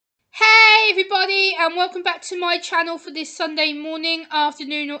Everybody, and welcome back to my channel for this Sunday morning,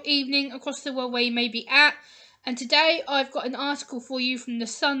 afternoon or evening across the world where you may be at. And today I've got an article for you from the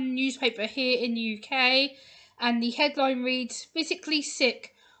Sun newspaper here in the UK, and the headline reads, "Physically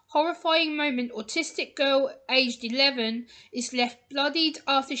sick, horrifying moment, autistic girl aged 11 is left bloodied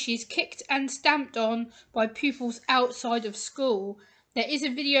after she is kicked and stamped on by pupils outside of school." There is a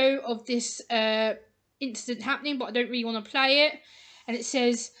video of this incident happening, but I don't really want to play it. And it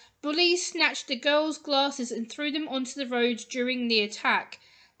says, "Bullies snatched the girl's glasses and threw them onto the road during the attack.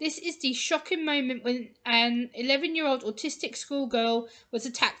 This is the shocking moment when an 11-year-old autistic schoolgirl was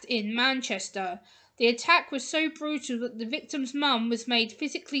attacked in Manchester. The attack was so brutal that the victim's mum was made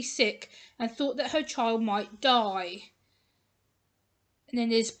physically sick and thought that her child might die." And then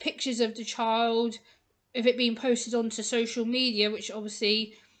there's pictures of the child, of it being posted onto social media, which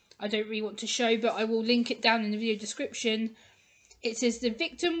obviously I don't really want to show, but I will link it down in the video description. It says the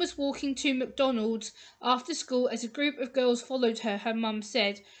victim was walking to McDonald's after school as a group of girls followed her, her mum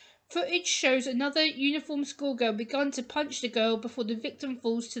said. Footage shows another uniformed schoolgirl begun to punch the girl before the victim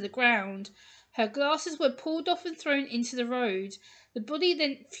falls to the ground. Her glasses were pulled off and thrown into the road. The bully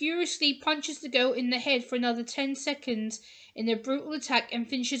then furiously punches the girl in the head for another 10 seconds in a brutal attack and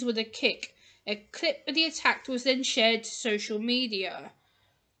finishes with a kick. A clip of the attack was then shared to social media.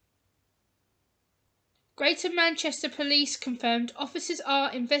 Greater Manchester Police confirmed officers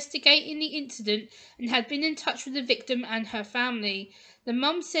are investigating the incident and had been in touch with the victim and her family. The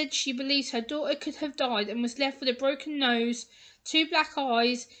mum said she believes her daughter could have died and was left with a broken nose, 2 black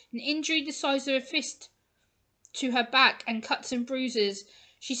eyes, an injury the size of a fist to her back, and cuts and bruises.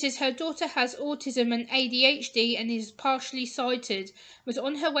 She says her daughter has autism and ADHD and is partially sighted, was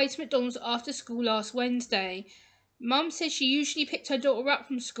on her way to McDonald's after school last Wednesday. Mum says she usually picked her daughter up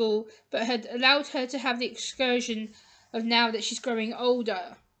from school, but had allowed her to have the excursion of now that she's growing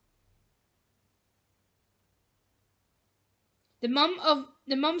older. The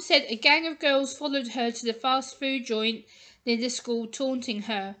mum said a gang of girls followed her to the fast food joint near the school, taunting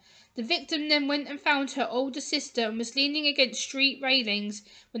her. The victim then went and found her older sister and was leaning against street railings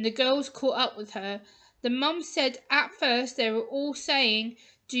when the girls caught up with her. The mum said at first they were all saying,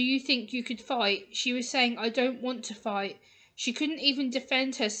 "Do you think you could fight?" She was saying, "I don't want to fight." She couldn't even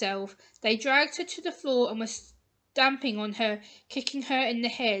defend herself. They dragged her to the floor and were stamping on her, kicking her in the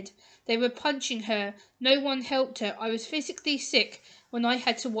head. They were punching her. No one helped her. I was physically sick when I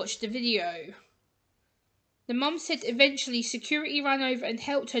had to watch the video. The mum said eventually security ran over and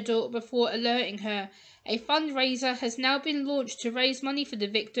helped her daughter before alerting her. A fundraiser has now been launched to raise money for the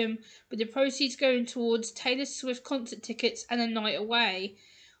victim, with the proceeds going towards Taylor Swift concert tickets and a night away.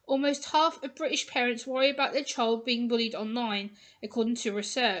 Almost half of British parents worry about their child being bullied online, according to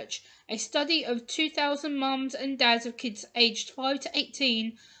research. A study of 2,000 mums and dads of kids aged 5 to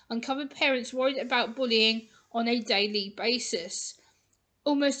 18 uncovered parents worried about bullying on a daily basis.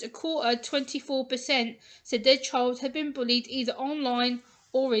 Almost a quarter, 24%, said their child had been bullied either online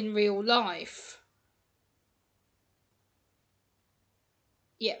or in real life.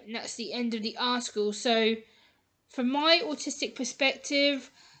 Yeah, and that's the end of the article. So, from my autistic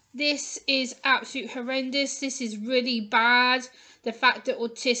perspective, this is absolutely horrendous. This is really bad. The fact that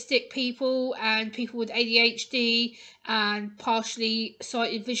autistic people and people with ADHD and partially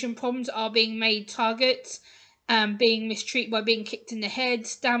sighted vision problems are being made targets and being mistreated by being kicked in the head,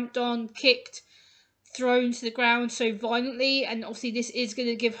 stamped on, kicked, thrown to the ground so violently. And obviously this is going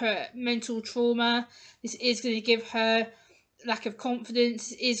to give her mental trauma. This is going to give her lack of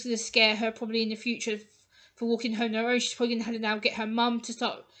confidence. It is going to scare her probably in the future for walking home on her own. She's probably going to have to now get her mum to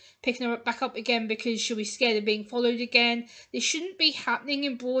start picking her back up again because she'll be scared of being followed again. This shouldn't be happening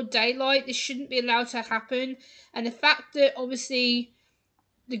in broad daylight. This shouldn't be allowed to happen. And the fact that obviously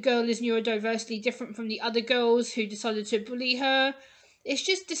the girl is neurodiversely different from the other girls who decided to bully her, it's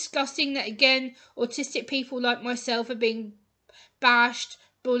just disgusting that, again, autistic people like myself are being bashed,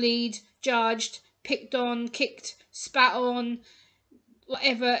 bullied, judged, picked on, kicked, spat on,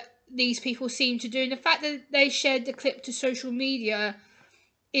 whatever these people seem to do. And the fact that they shared the clip to social media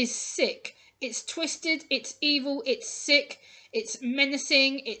is sick. It's twisted, it's evil, it's sick, it's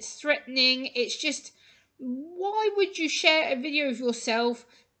menacing, it's threatening. It's just, why would you share a video of yourself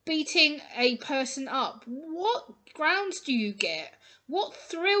beating a person up? What grounds do you get? What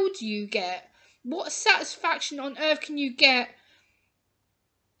thrill do you get? What satisfaction on earth can you get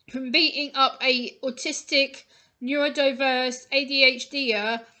from beating up a autistic, neurodiverse,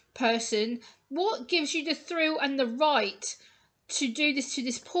 ADHD person? What gives you the thrill and the right to do this to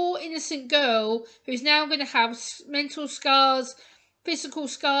this poor innocent girl who's now going to have mental scars, physical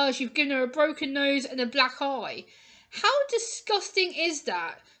scars? You've given her a broken nose and a black eye. How disgusting is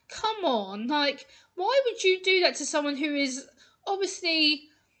that? come on, like, why would you do that to someone who is obviously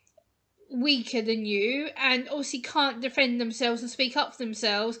weaker than you and obviously can't defend themselves and speak up for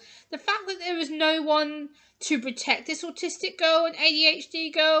themselves? The fact that there was no one to protect this autistic girl and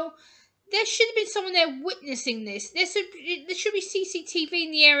ADHD girl, there should have been someone there witnessing this. There should be CCTV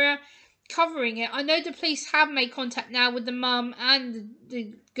in the area covering it. I know the police have made contact now with the mum and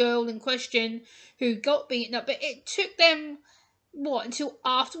the girl in question who got beaten up, but it took them until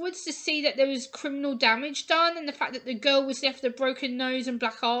afterwards to see that there was criminal damage done, and the fact that the girl was left with a broken nose and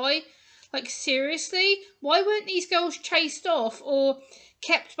black eye. Like, seriously? Why weren't these girls chased off or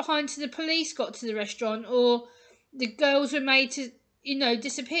kept behind till the police got to the restaurant, or the girls were made to,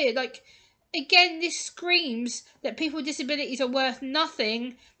 disappear? Like, again, this screams that people with disabilities are worth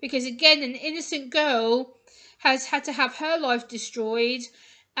nothing, because, again, an innocent girl has had to have her life destroyed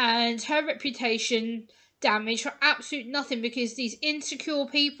and her reputation damaged for absolute nothing, because these insecure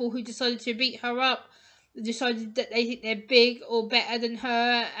people who decided to beat her up decided that they think they're big or better than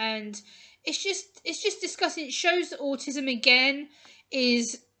her. And it's just disgusting. It shows that autism again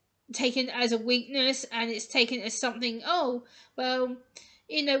is taken as a weakness, and it's taken as something, oh well,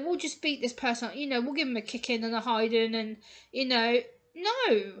 we'll just beat this person, we'll give them a kicking and a hiding, and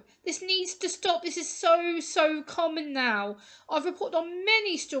no, this needs to stop. This is so common now. I've reported on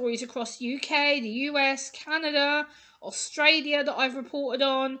many stories across the UK, the US, Canada, Australia that I've reported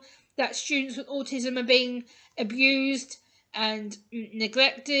on, that students with autism are being abused and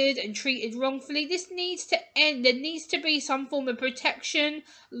neglected and treated wrongfully. This needs to end. There needs to be some form of protection,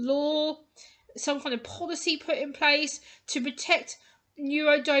 law, some kind of policy put in place to protect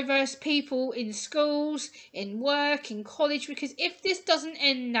neurodiverse people in schools, in work, in college, because if this doesn't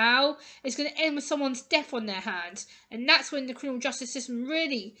end now, it's going to end with someone's death on their hands, and that's when the criminal justice system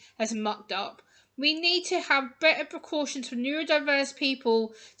really has mucked up. We need to have better precautions for neurodiverse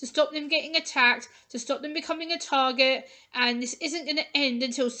people to stop them getting attacked, to stop them becoming a target, and this isn't going to end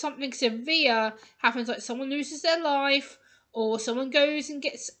until something severe happens, like someone loses their life, or someone goes and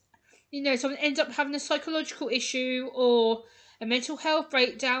gets, someone ends up having a psychological issue or a mental health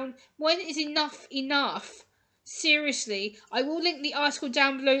breakdown. When is enough enough? Seriously. I will link the article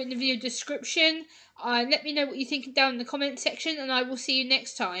down below in the video description. Let me know what you think down in the comment section, and I will see you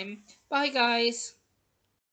next time. Bye guys.